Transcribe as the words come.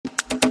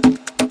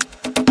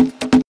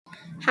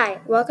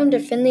Hi, welcome to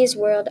Finley's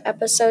World,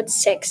 Episode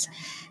 6.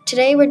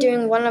 Today we're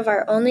doing one of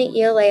our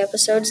only ELA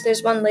episodes.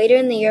 There's one later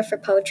in the year for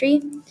poetry,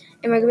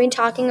 and we're going to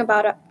be talking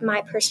about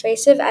my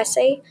persuasive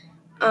essay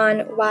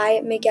on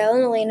why Miguel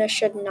and Elena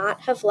should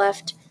not have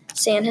left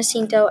San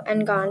Jacinto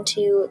and gone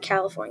to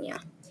California.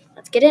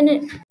 Let's get in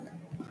it.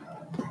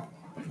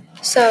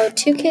 So,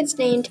 two kids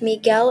named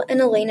Miguel and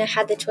Elena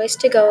had the choice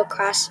to go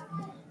across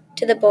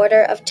to the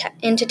border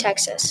into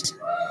Texas.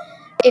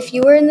 If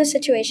you were in the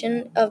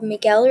situation of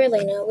Miguel or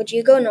Elena, would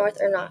you go north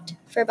or not?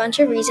 For a bunch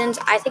of reasons,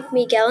 I think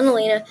Miguel and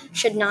Elena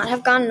should not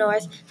have gone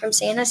north from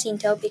San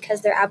Jacinto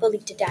because their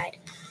abuelita died.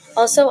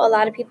 Also, a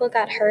lot of people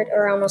got hurt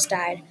or almost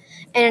died.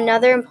 And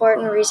another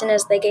important reason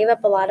is they gave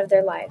up a lot of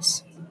their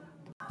lives.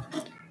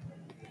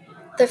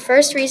 The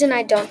first reason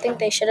I don't think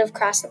they should have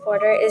crossed the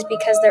border is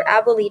because their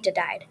abuelita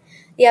died.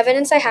 The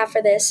evidence I have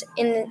for this,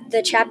 in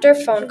the chapter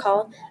Phone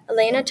Call,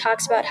 Elena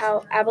talks about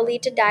how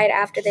abuelita died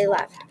after they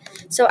left.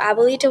 So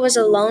abuelita was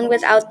alone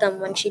without them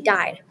when she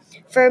died.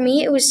 For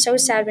me, it was so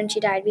sad when she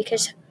died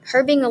because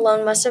her being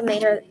alone must have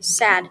made her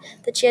sad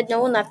that she had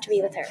no one left to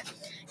be with her.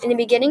 In the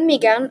beginning,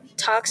 Miguel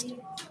talks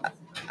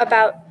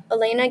about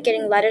Elena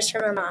getting letters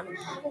from her mom.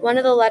 One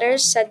of the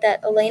letters said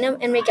that Elena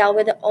and Miguel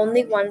were the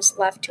only ones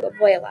left to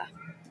Abuela.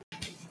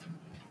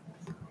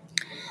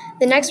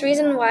 The next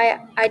reason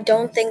why I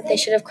don't think they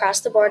should have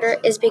crossed the border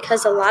is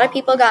because a lot of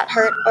people got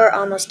hurt or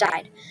almost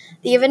died.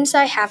 The evidence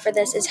I have for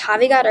this is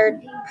Javi got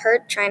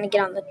hurt trying to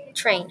get on the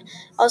train.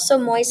 Also,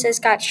 Moises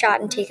got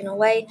shot and taken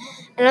away.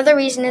 Another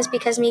reason is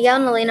because Miguel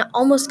and Elena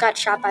almost got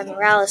shot by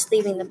Morales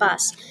leaving the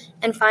bus.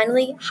 And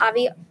finally,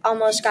 Javi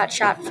almost got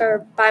shot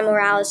by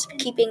Morales,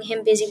 keeping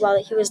him busy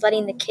while he was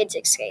letting the kids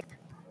escape.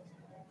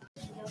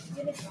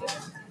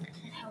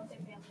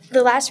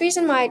 The last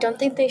reason why I don't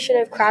think they should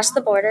have crossed the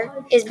border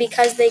is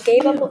because they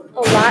gave up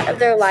a lot of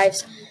their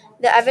lives.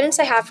 The evidence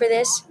I have for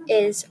this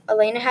is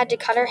Elena had to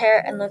cut her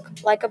hair and look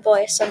like a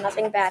boy so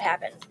nothing bad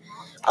happened.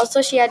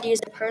 Also, she had to use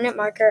a permanent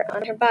marker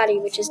on her body,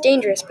 which is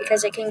dangerous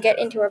because it can get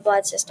into her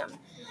blood system.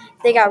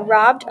 They got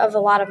robbed of a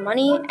lot of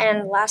money,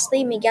 and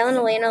lastly, Miguel and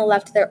Elena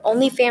left their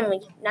only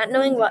family, not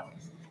knowing what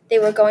they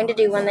were going to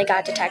do when they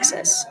got to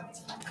Texas.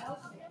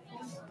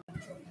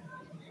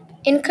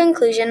 In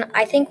conclusion,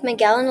 I think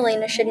Miguel and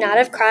Elena should not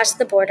have crossed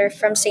the border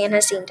from San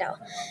Jacinto.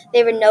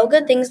 There were no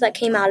good things that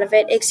came out of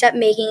it except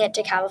making it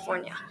to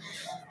California.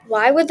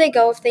 Why would they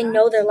go if they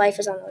know their life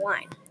is on the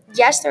line?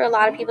 Yes, there are a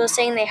lot of people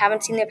saying they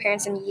haven't seen their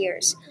parents in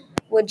years.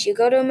 Would you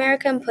go to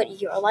America and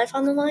put your life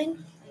on the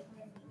line?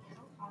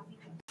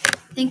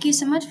 Thank you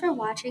so much for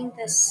watching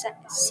this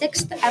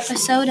 6th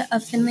episode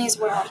of Finley's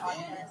World.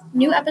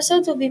 New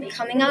episodes will be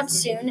coming out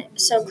soon,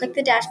 so click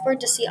the dashboard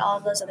to see all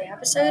of those other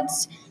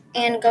episodes,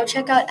 and go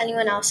check out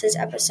anyone else's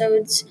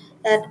episodes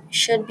that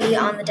should be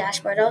on the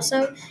dashboard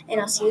also,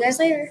 and I'll see you guys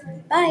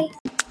later. Bye!